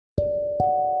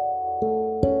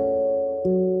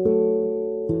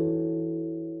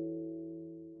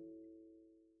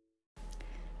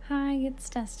it's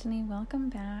Destiny. Welcome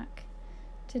back.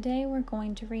 Today we're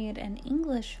going to read an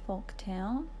English folk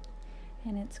tale,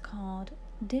 and it's called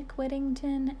Dick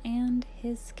Whittington and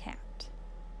His Cat.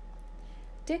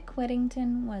 Dick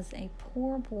Whittington was a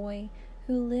poor boy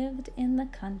who lived in the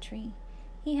country.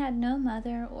 He had no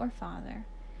mother or father,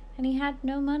 and he had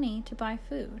no money to buy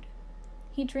food.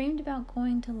 He dreamed about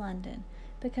going to London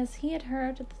because he had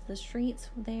heard that the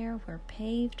streets there were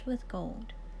paved with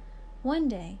gold. One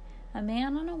day, a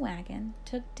man on a wagon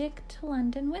took Dick to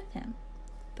London with him.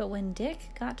 But when Dick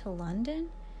got to London,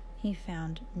 he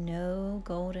found no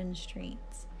golden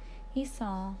streets. He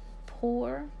saw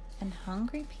poor and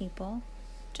hungry people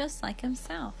just like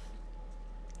himself.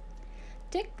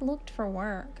 Dick looked for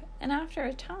work, and after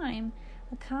a time,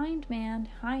 a kind man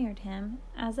hired him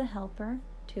as a helper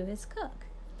to his cook.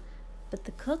 But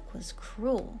the cook was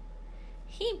cruel.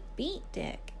 He beat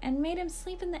Dick and made him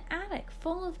sleep in the attic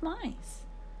full of mice.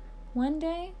 One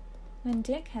day, when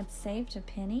Dick had saved a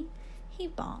penny, he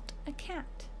bought a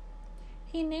cat.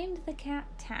 He named the cat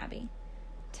Tabby.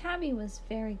 Tabby was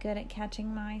very good at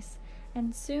catching mice,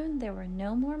 and soon there were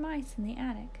no more mice in the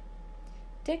attic.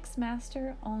 Dick's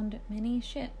master owned many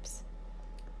ships.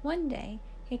 One day,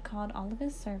 he called all of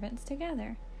his servants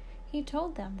together. He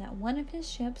told them that one of his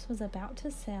ships was about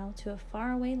to sail to a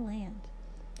faraway land.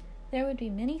 There would be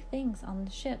many things on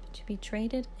the ship to be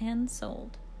traded and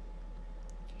sold.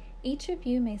 Each of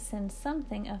you may send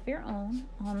something of your own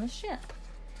on the ship.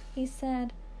 He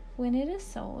said, when it is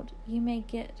sold, you may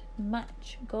get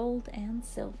much gold and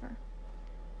silver.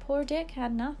 Poor Dick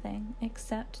had nothing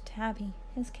except Tabby,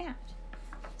 his cat,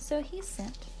 so he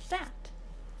sent that.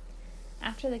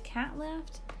 After the cat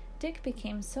left, Dick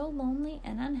became so lonely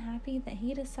and unhappy that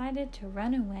he decided to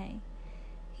run away.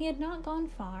 He had not gone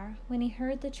far when he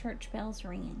heard the church bells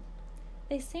ringing.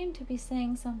 They seemed to be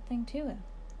saying something to him.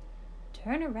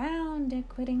 Turn around,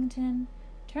 Dick Whittington,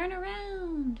 turn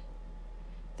around.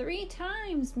 3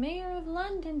 times Mayor of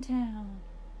London town.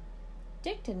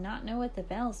 Dick did not know what the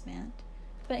bells meant,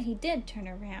 but he did turn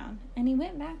around, and he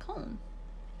went back home.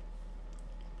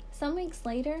 Some weeks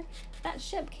later, that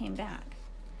ship came back.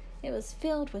 It was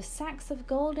filled with sacks of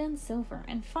gold and silver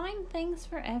and fine things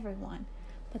for everyone,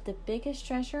 but the biggest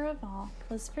treasure of all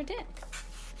was for Dick.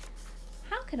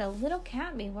 How could a little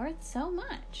cat be worth so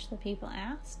much? The people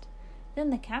asked. Then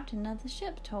the captain of the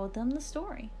ship told them the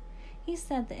story. He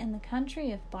said that in the country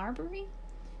of Barbary,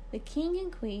 the king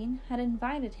and queen had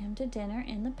invited him to dinner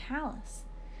in the palace.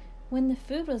 When the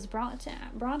food was brought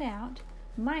out,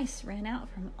 mice ran out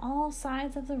from all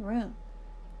sides of the room.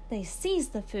 They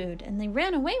seized the food and they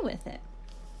ran away with it.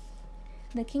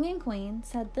 The king and queen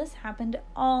said this happened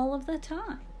all of the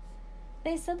time.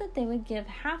 They said that they would give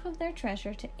half of their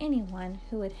treasure to anyone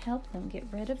who would help them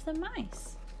get rid of the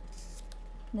mice.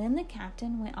 Then the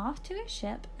captain went off to his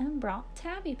ship and brought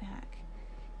Tabby back.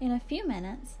 In a few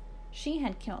minutes, she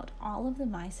had killed all of the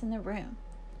mice in the room.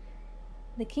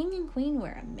 The king and queen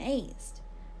were amazed.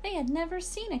 They had never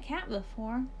seen a cat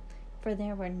before, for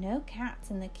there were no cats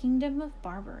in the kingdom of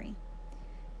Barbary.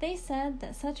 They said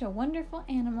that such a wonderful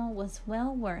animal was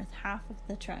well worth half of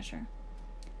the treasure.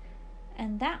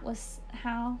 And that was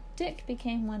how Dick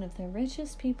became one of the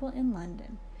richest people in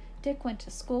London. Dick went to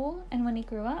school, and when he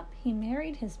grew up, he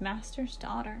married his master's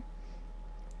daughter.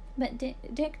 But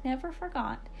Dick never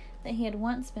forgot that he had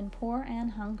once been poor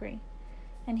and hungry,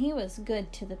 and he was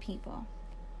good to the people.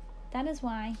 That is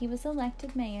why he was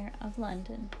elected mayor of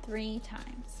London 3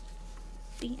 times.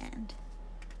 The end.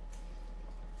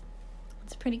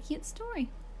 It's a pretty cute story.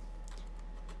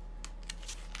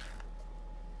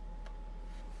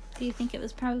 Do you think it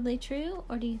was probably true,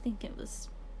 or do you think it was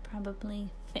probably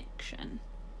fiction?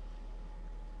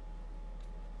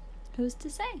 Who's to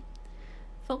say?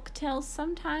 Folk tales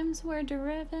sometimes were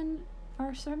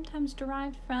sometimes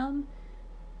derived from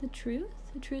the true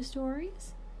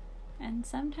stories, and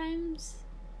sometimes,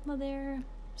 well, they're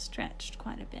stretched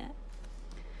quite a bit.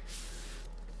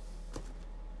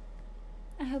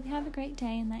 I hope you have a great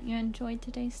day and that you enjoyed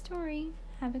today's story.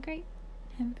 Have a great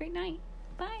night.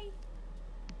 Bye.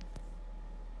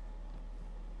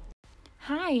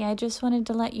 Hi, I just wanted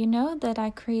to let you know that I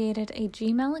created a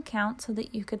Gmail account so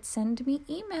that you could send me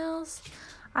emails.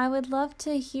 I would love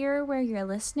to hear where you're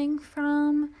listening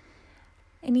from.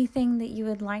 Anything that you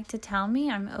would like to tell me,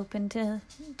 I'm open to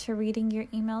reading your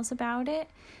emails about it.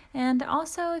 And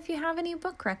also, if you have any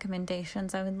book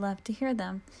recommendations, I would love to hear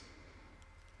them.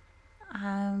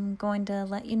 I'm going to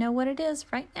let you know what it is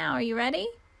right now. Are you ready?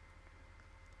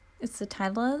 It's the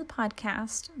title of the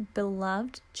podcast,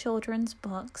 Beloved Children's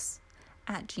Books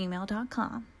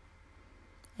 @gmail.com.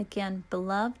 Again,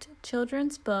 beloved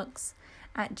children's books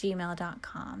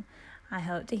 @gmail.com. I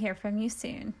hope to hear from you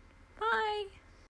soon.